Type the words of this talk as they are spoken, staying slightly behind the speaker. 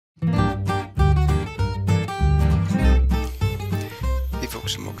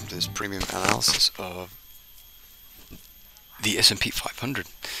folks, and welcome to this premium analysis of the S&P 500.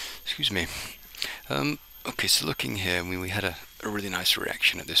 Excuse me. Okay, so looking here, we had a really nice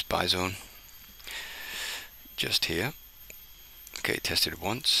reaction at this buy zone just here. Okay, tested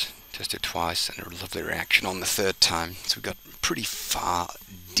once, tested twice, and a lovely reaction on the third time. So we got pretty far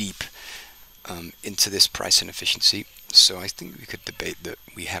deep into this price inefficiency. So I think we could debate that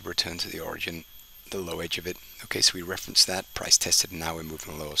we have returned to the origin, the low edge of it. Okay, so we referenced that, price tested, and now we're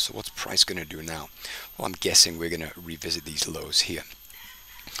moving lower. So what's price going to do now? Well, I'm guessing we're going to revisit these lows here.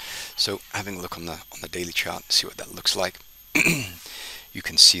 So having a look on the daily chart, see what that looks like. You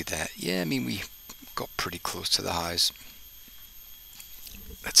can see that, yeah, I mean, we got pretty close to the highs.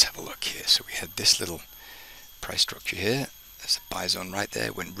 Let's have a look here. So we had this little price structure here. There's a buy zone right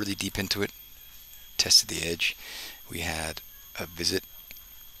there, went really deep into it, tested the edge. We had a visit.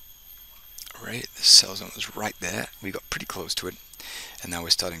 Right, the sell zone was right there. We got pretty close to it, and now we're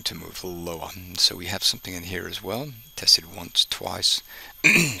starting to move lower. So we have something in here as well. Tested once, twice,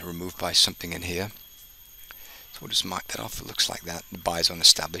 removed by something in here. So we'll just mark that off. It looks like that. The buy zone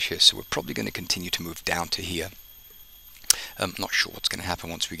established here, so we're probably going to continue to move down to here. I'm not sure what's going to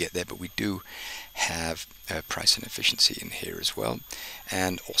happen once we get there, but we do have price inefficiency in here as well,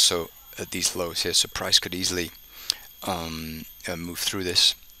 and also at these lows here. So price could easily move through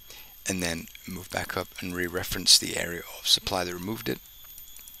this and then move back up and re-reference the area of supply that removed it,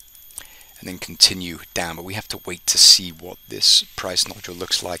 and then continue down. But we have to wait to see what this price nodule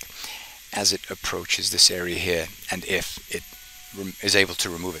looks like as it approaches this area here, and if it is able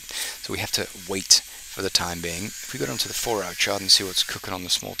to remove it. So we have to wait for the time being. If we go down to the 4-hour chart and see what's cooking on the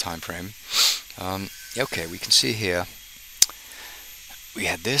small time frame, okay, we can see here we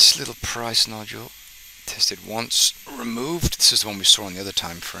had this little price nodule, tested once, removed. This is the one we saw on the other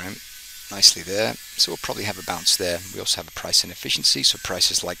time frame, nicely there. So we'll probably have a bounce there. We also have a price inefficiency, so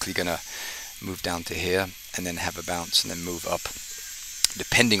price is likely going to move down to here and then have a bounce and then move up,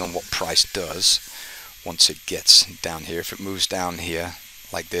 depending on what price does once it gets down here. If it moves down here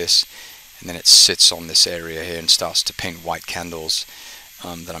like this and then it sits on this area here and starts to paint white candles,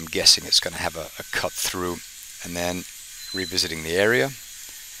 then I'm guessing it's going to have a cut through and then revisiting the area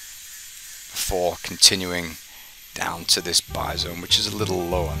before continuing down to this buy zone, which is a little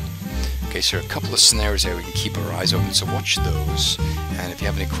lower. Okay, so a couple of scenarios here we can keep our eyes open, so watch those, and if you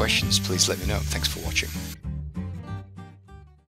have any questions, please let me know. Thanks for watching.